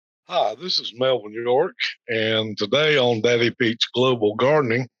Hi, this is Melvin York, and today on Daddy Pete's Global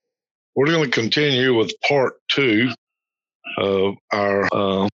Gardening, we're going to continue with part two of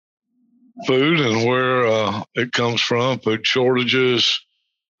our food and where it comes from, food shortages.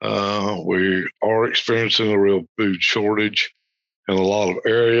 We are experiencing a real food shortage in a lot of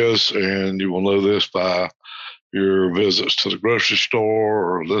areas, and you will know this by your visits to the grocery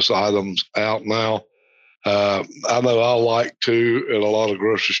store or this item's out now. I know I like to, at a lot of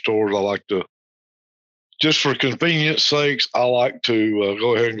grocery stores, I like to just for convenience sakes, I like to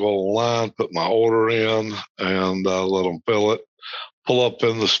go ahead and go online, put my order in, and let them fill it. Pull up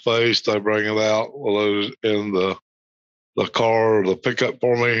in the space, they bring it out, load it in the car or the pickup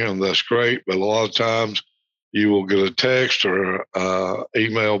for me, and that's great. But a lot of times, you will get a text or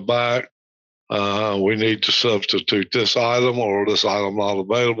email back. We need to substitute this item, or this item not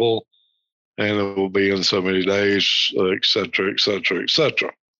available, and it will be in so many days, et cetera, et cetera, et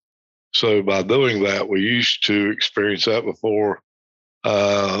cetera. So by doing that, we used to experience that before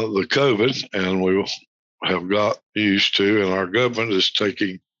the COVID, and we have got used to, and our government is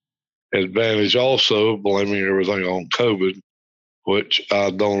taking advantage also, blaming everything on COVID, which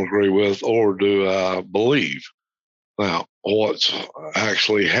I don't agree with or do I believe. Now, what's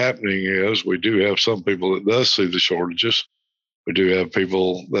actually happening is we do have some people that does see the shortages. We do have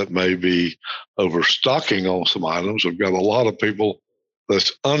people that may be overstocking on some items. We've got a lot of people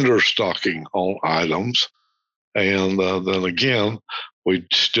that's understocking on items. And then again, we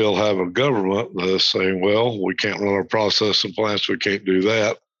still have a government that's saying, well, we can't run our processing plants, we can't do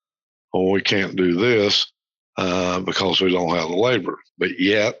that, or we can't do this because we don't have the labor. But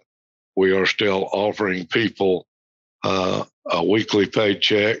yet, we are still offering people a weekly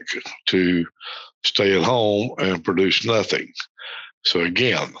paycheck to stay at home and produce nothing. So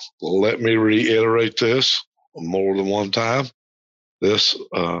again, let me reiterate this more than one time. This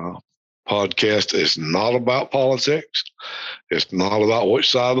podcast is not about politics. It's not about which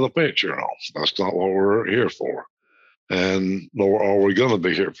side of the fence you're on. That's not what we're here for. And nor are we going to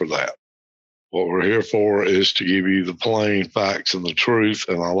be here for that. What we're here for is to give you the plain facts and the truth.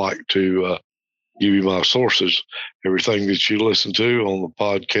 And I like to give you my sources. Everything that you listen to on the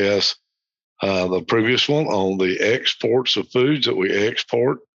podcast, the previous one on the exports of foods that we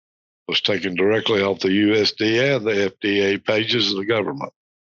export was taken directly off the USDA and the FDA pages of the government.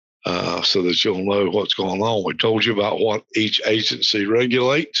 So that you'll know what's going on. We told you about what each agency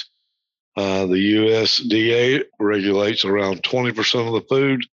regulates. The USDA regulates around 20% of the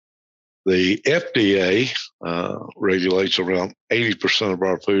food. The FDA regulates around 80% of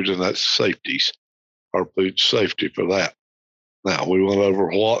our food, and that's safeties, our food safety for that. Now, we went over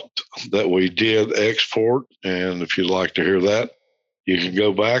what that we did export, and if you'd like to hear that, you can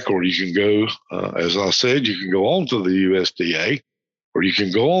go back, or you can go, as I said, you can go on to the USDA, or you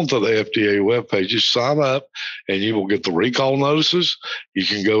can go onto the FDA web pages, sign up, and you will get the recall notices. You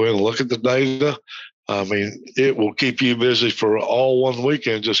can go in and look at the data. I mean, it will keep you busy for all one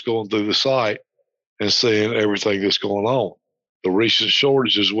weekend just going through the site and seeing everything that's going on. The recent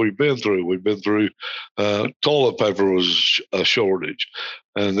shortages we've been through toilet paper was a shortage.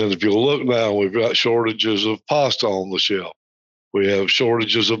 And then if you look now, we've got shortages of pasta on the shelf. We have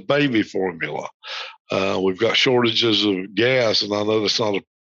shortages of baby formula. We've got shortages of gas, and I know that's not a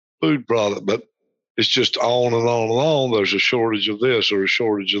food product, but it's just on and on and on. There's a shortage of this or a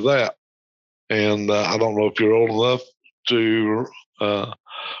shortage of that. And I don't know if you're old enough to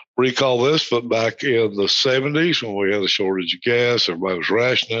recall this, but back in the 70s when we had a shortage of gas, everybody was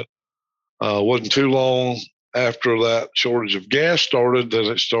rationing it. Wasn't too long after that shortage of gas started, then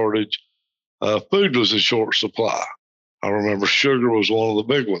it started, food was in short supply. I remember sugar was one of the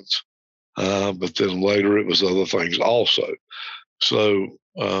big ones. But then later it was other things also. So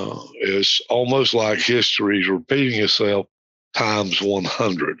it's almost like history is repeating itself times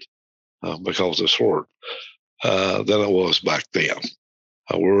 100 because it's worse than it was back then.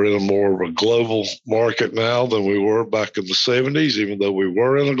 We're in a more of a global market now than we were back in the 70s, even though we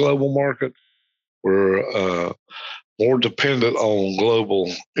were in a global market. We're more dependent on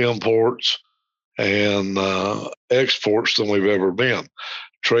global imports and exports than we've ever been.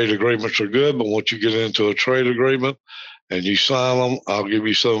 Trade agreements are good, but once you get into a trade agreement and you sign them, I'll give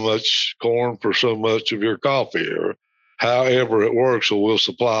you so much corn for so much of your coffee, or however it works. So we'll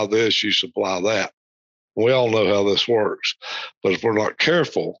supply this, you supply that. We all know how this works. But if we're not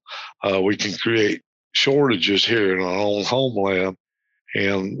careful, we can create shortages here in our own homeland.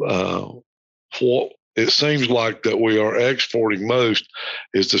 And what it seems like that we are exporting most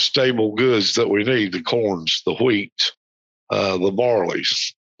is the stable goods that we need, the corns, the wheat, the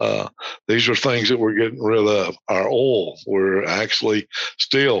barleys. These are things that we're getting rid of. Our oil, we're actually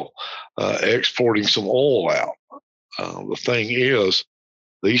still exporting some oil out. The thing is,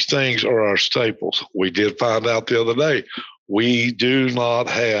 these things are our staples. We did find out the other day,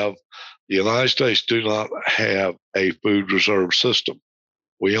 the United States do not have a food reserve system.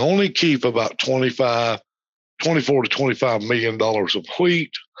 We only keep about 24 to $25 million of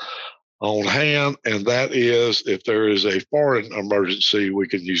wheat on hand, and that is if there is a foreign emergency, we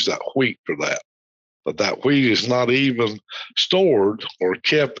can use that wheat for that. But that wheat is not even stored or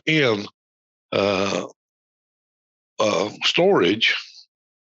kept in storage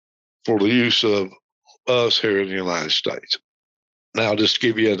for the use of us here in the United States. Now, just to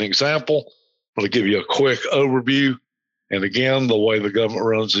give you an example, I'm going to give you a quick overview. And again, the way the government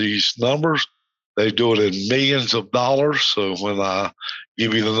runs these numbers, they do it in millions of dollars. So when I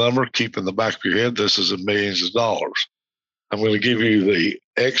give you the number, keep in the back of your head, this is in millions of dollars. I'm going to give you the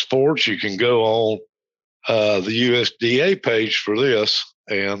exports. You can go on the USDA page for this,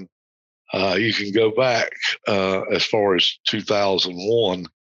 and you can go back as far as 2001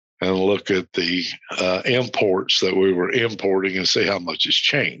 and look at the imports that we were importing and see how much has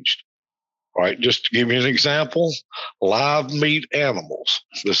changed. All right, just to give you an example, live meat animals.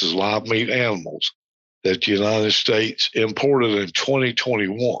 This is live meat animals that the United States imported in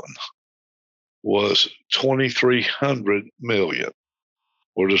 2021 was 2,300 million.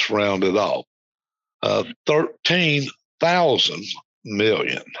 We'll just round it off. 13,000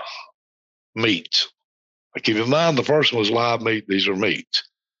 million meats. Keep in mind, the first one was live meat. These are meats.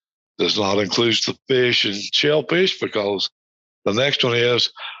 Does not include the fish and shellfish, because the next one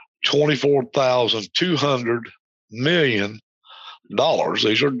is $24,200 million.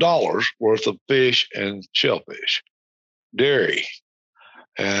 These are dollars worth of fish and shellfish. Dairy.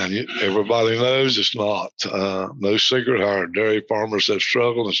 And everybody knows it's not no secret how our dairy farmers have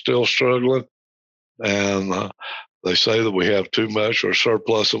struggled and still struggling. And they say that we have too much or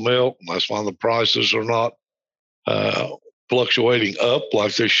surplus of milk. And that's why the prices are not fluctuating up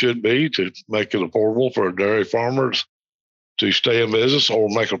like they should be, to make it affordable for dairy farmers to stay in business or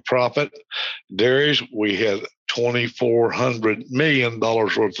make a profit. Dairies, we had $2,400 million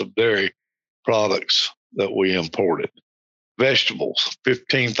worth of dairy products that we imported. Vegetables,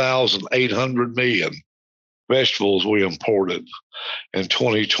 15,800 million vegetables we imported in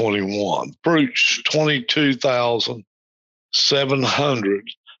 2021. Fruits, $22,700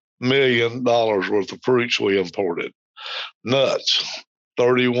 million worth of fruits we imported. Nuts,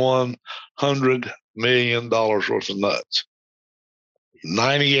 $3,100 million worth of nuts.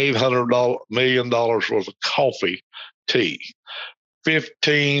 $9,800 million worth of coffee, tea.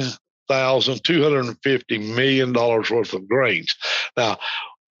 $15,250 million worth of grains. Now,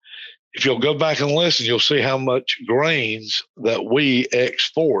 if you'll go back and listen, you'll see how much grains that we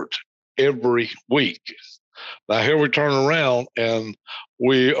export every week. Now, here we turn around and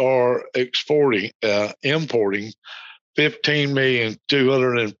we are importing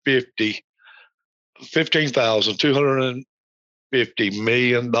 $15,250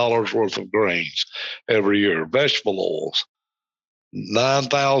 million worth of grains every year. Vegetable oils,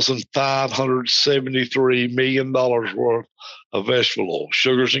 $9,573 million worth of vegetable oil.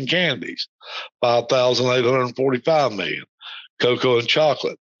 Sugars and candies, $5,845 million. Cocoa and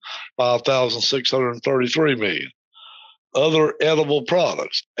chocolate, $5,633 million. Other edible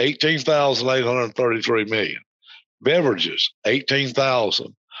products, $18,833 million. Beverages,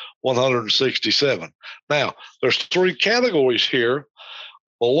 $18,167. Now, there's three categories here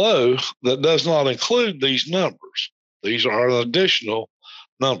below that does not include these numbers. These are additional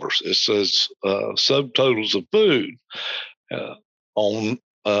numbers. It says subtotals of food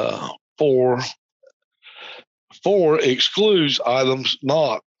four excludes items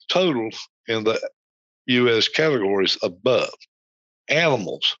not totaled in the U.S. categories above.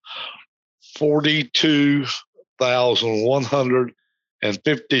 Animals,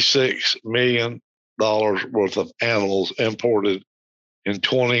 $42,156 million worth of animals imported in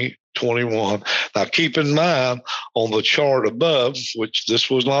 2021. Now, keep in mind on the chart above, which this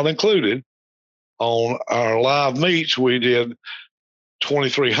was not included, on our live meats, we did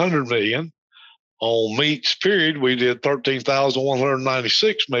 2,300 million. On meats, period, we did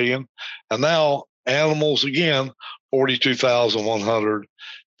 13,196 million. And now animals again,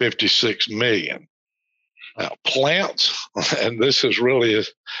 42,156 million. Now, plants, and this is really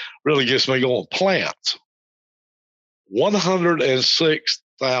gets me going. Plants,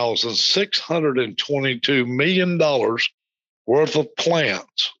 106,622 million dollars worth of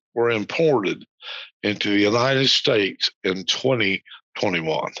plants were imported into the United States in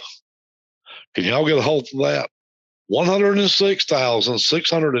 2021. Can y'all get a hold of that?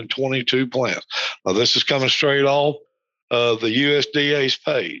 106,622 plants. Now, this is coming straight off the USDA's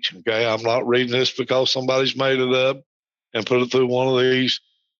page. Okay, I'm not reading this because somebody's made it up and put it through one of these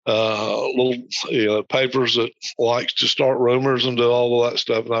little papers that likes to start rumors and do all of that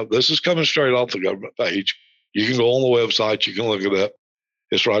stuff. Now, this is coming straight off the government page. You can go on the website. You can look it up.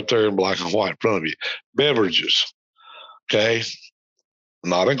 It's right there in black and white in front of you. Beverages, okay,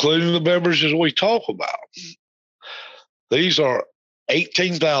 not including the beverages we talk about. These are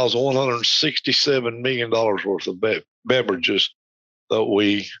 $18,167 million worth of beverages that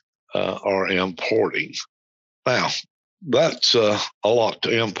we are importing. Now, that's a lot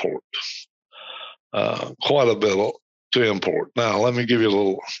to import, quite a bit to import. Now, let me give you a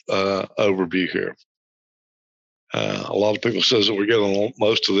little overview here. A lot of people says that we're getting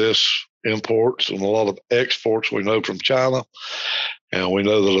most of this imports and a lot of exports we know from China. And we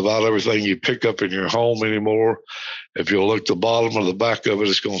know that about everything you pick up in your home anymore, if you'll look at the bottom or the back of it,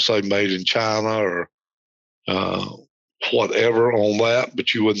 it's going to say made in China or whatever on that.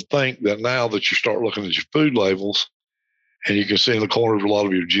 But you wouldn't think that now that you start looking at your food labels and you can see in the corners a lot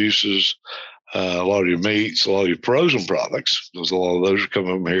of your juices, a lot of your meats, a lot of your frozen products, because a lot of those are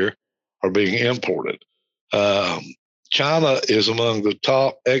coming from here, are being imported. China is among the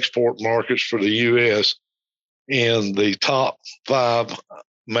top export markets for the U.S. in the top 5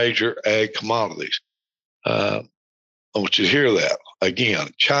 major ag commodities. I want you to hear that. Again,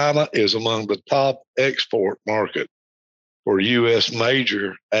 China is among the top export market for U.S.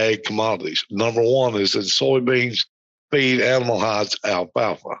 major ag commodities. Number 1 is in soybeans, feed, animal hides,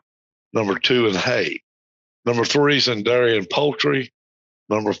 alfalfa. Number 2 in hay. Number 3 is in dairy and poultry.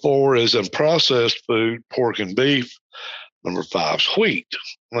 Number 4 is in processed food, pork and beef. Number 5 is wheat.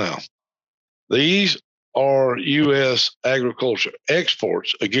 Now, these are U.S. agriculture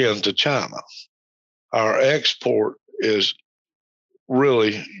exports, again, to China. Our export is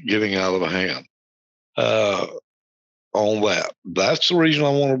really getting out of hand on that. That's the reason I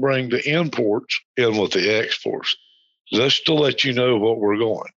want to bring the imports in with the exports, just to let you know what we're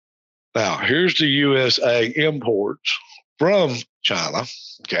going. Now, here's the U.S. ag imports from China,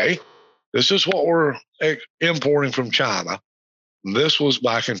 okay? This is what we're importing from China. This was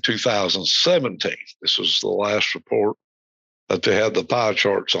back in 2017. This was the last report that they had the pie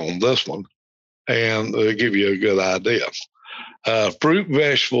charts on this one, and they give you a good idea. Fruit,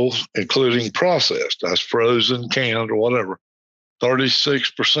 vegetables, including processed, that's frozen, canned, or whatever,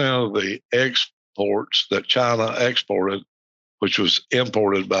 36% of the exports that China exported, which was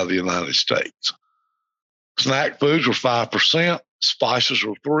imported by the United States. Snack foods were 5%, spices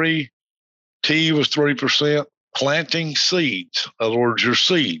were 3%, tea was 3%, planting seeds, in other words, your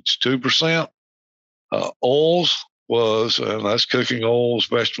seeds, 2%. Oils was, and that's cooking oils,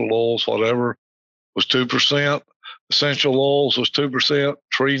 vegetable oils, whatever, was 2%. Essential oils was 2%.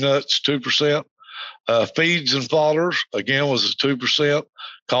 Tree nuts, 2%. Feeds and fodders, again, was 2%.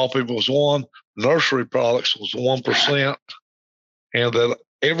 Coffee was 1%. Nursery products was 1%. And then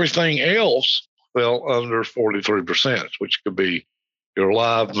everything else fell under 43%, which could be your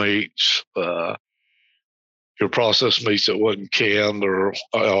live meats, your processed meats that wasn't canned or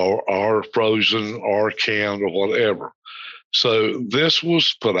frozen or canned or whatever. So this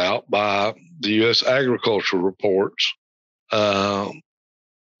was put out by the U.S. Agriculture Reports from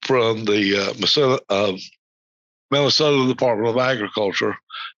the Minnesota Department of Agriculture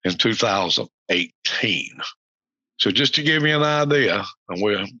in 2018. So just to give you an idea, and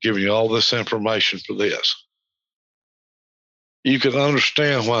we're giving you all this information for this, you can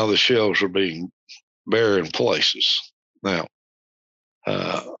understand why the shelves are being bare in places. Now,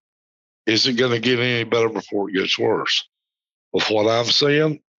 is it going to get any better before it gets worse? With what I'm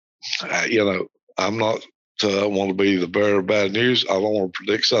seeing, I'm not want to be the bearer of bad news. I don't want to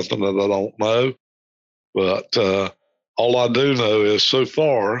predict something that I don't know. But all I do know is so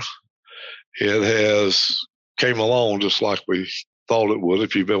far it has came along just like we thought it would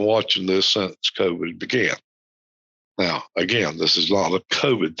if you've been watching this since COVID began. Now, again, this is not a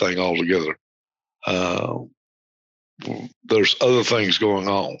COVID thing altogether. There's other things going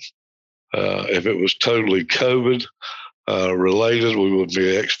on. If it was totally COVID related, we would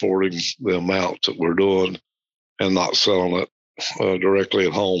be exporting the amounts that we're doing and not selling it directly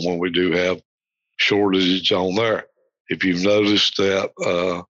at home when we do have shortage on there. If you've noticed that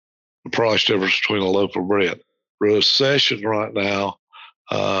the price difference between a loaf of bread, recession right now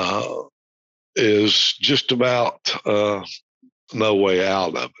is just about no way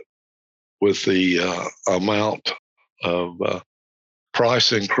out of it with the amount of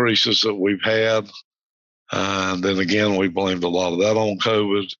price increases that we've had. And then again, we blamed a lot of that on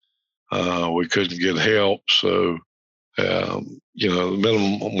COVID. We couldn't get help. So The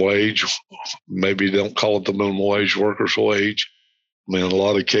minimum wage, maybe don't call it the minimum wage, workers' wage. I mean, in a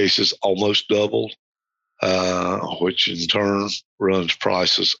lot of cases, almost doubled, which in turn runs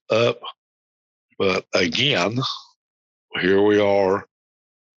prices up. But again, here we are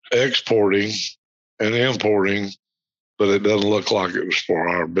exporting and importing, but it doesn't look like it was for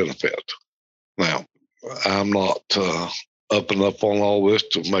our benefit. Now, I'm not up and up on all this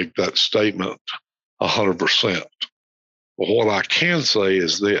to make that statement 100%. But what I can say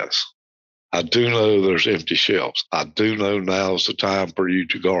is this. I do know there's empty shelves. I do know now is the time for you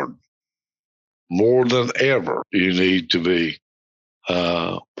to garden. More than ever, you need to be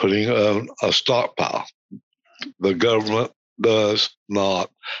putting a stockpile. The government does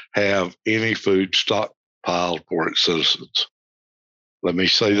not have any food stockpiled for its citizens. Let me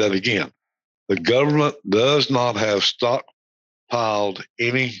say that again. The government does not have stockpiled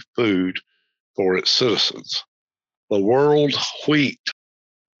any food for its citizens. The world wheat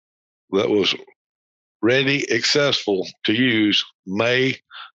that was ready, accessible to use May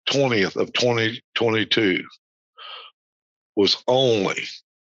 20th of 2022 was only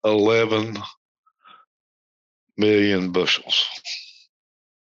 11 million bushels.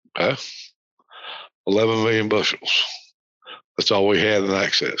 Okay? 11 million bushels. That's all we had in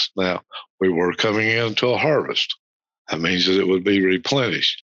access. Now, we were coming into a harvest. That means that it would be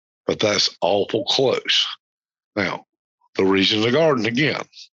replenished, but that's awful close. Now, the reason to garden again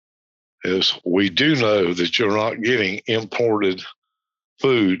is we do know that you're not getting imported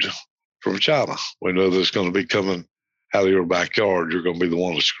food from China. We know that's going to be coming out of your backyard. You're going to be the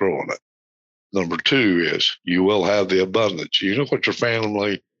one that's growing it. Number two is you will have the abundance. You know what your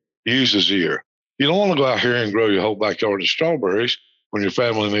family uses here. You don't want to go out here and grow your whole backyard of strawberries when your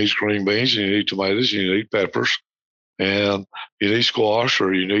family needs green beans and you need tomatoes and you need peppers and you need squash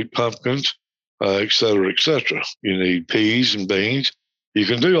or you need pumpkins, et cetera, et cetera. You need peas and beans. You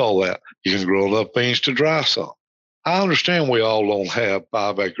can do all that. You can grow enough beans to dry some. I understand we all don't have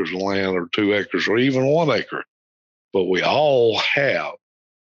 5 acres of land or 2 acres or even 1 acre, but we all have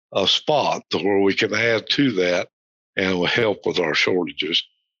a spot where we can add to that and will help with our shortages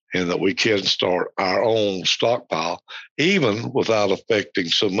and that we can start our own stockpile, even without affecting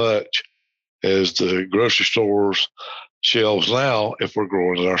so much as the grocery stores shelves now if we're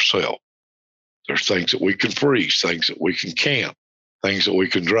growing it ourselves. There's things that we can freeze, things that we can can, things that we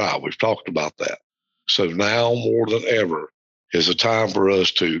can dry. We've talked about that. So now more than ever is a time for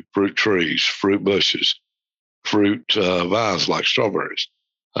us to fruit trees, fruit bushes, fruit vines like strawberries,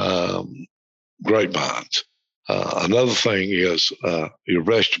 grapevines. Another thing is your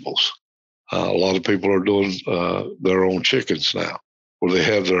vegetables. A lot of people are doing their own chickens now, where they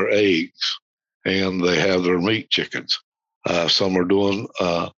have their eggs and they have their meat chickens. Some are doing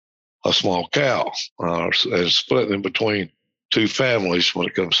a small cow and splitting in between 2 families when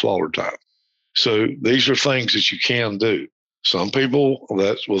it comes slaughter time. So these are things that you can do. Some people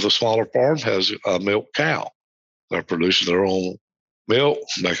that's with a smaller farm has a milk cow. They're producing their own milk,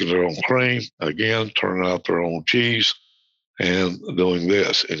 making their own cream, again, turning out their own cheese and doing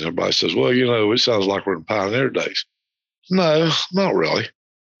this. And everybody says, well, it sounds like we're in pioneer days. No, not really.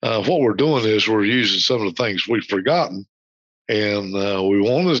 What we're doing is we're using some of the things we've forgotten and we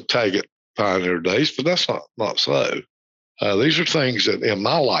want to tag it pioneer days, but that's not so. These are things that in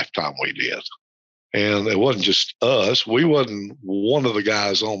my lifetime we did. And it wasn't just us. We wasn't one of the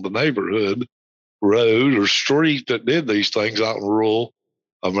guys on the neighborhood road or street that did these things out in rural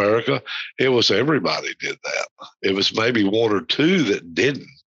America. It was everybody did that. It was maybe 1 or 2 that didn't.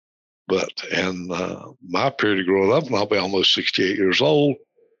 But in my period of growing up, and I'll be almost 68 years old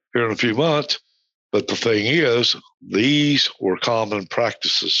here in a few months, but the thing is, these were common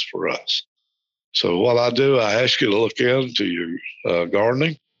practices for us. So what I do, I ask you to look into your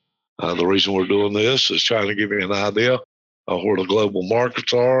gardening. The reason we're doing this is trying to give you an idea of where the global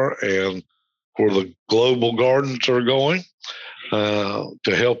markets are and where the global gardens are going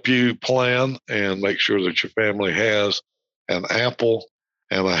to help you plan and make sure that your family has an ample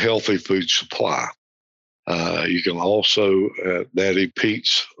and a healthy food supply. You can also, at Daddy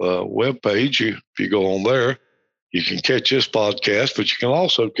Pete's webpage, if you go on there, you can catch this podcast, but you can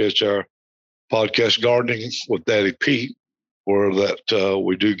also catch our podcast, Gardening with Daddy Pete, where that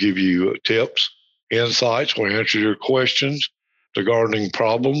we do give you tips, insights. We answer your questions to gardening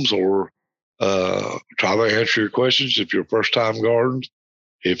problems or try to answer your questions if you're first-time gardener,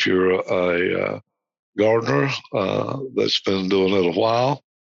 if you're a gardener that's been doing it a while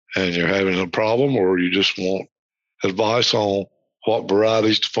and you're having a problem, or you just want advice on what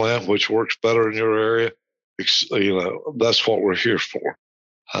varieties to plant, which works better in your area. That's what we're here for.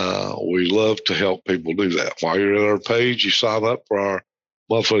 We love to help people do that. While you're at our page, you sign up for our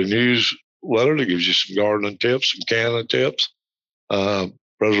monthly newsletter that gives you some gardening tips, some canning tips,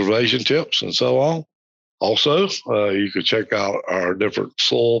 preservation tips, and so on. Also, you can check out our different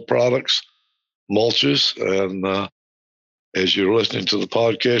soil products, mulches, and as you're listening to the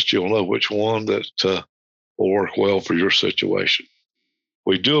podcast, you'll know which one that will work well for your situation.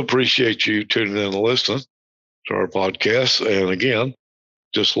 We do appreciate you tuning in and listening to our podcast. And again,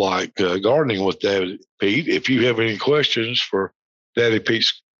 just like gardening with Daddy Pete, if you have any questions for Daddy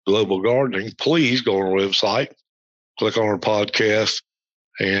Pete's Global Gardening, please go on our website, click on our podcast,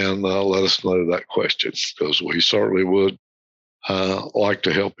 and let us know that question, because we certainly would like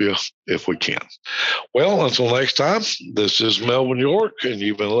to help you if we can. Well, until next time, this is Melvin York, and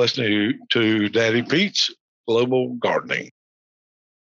you've been listening to Daddy Pete's Global Gardening.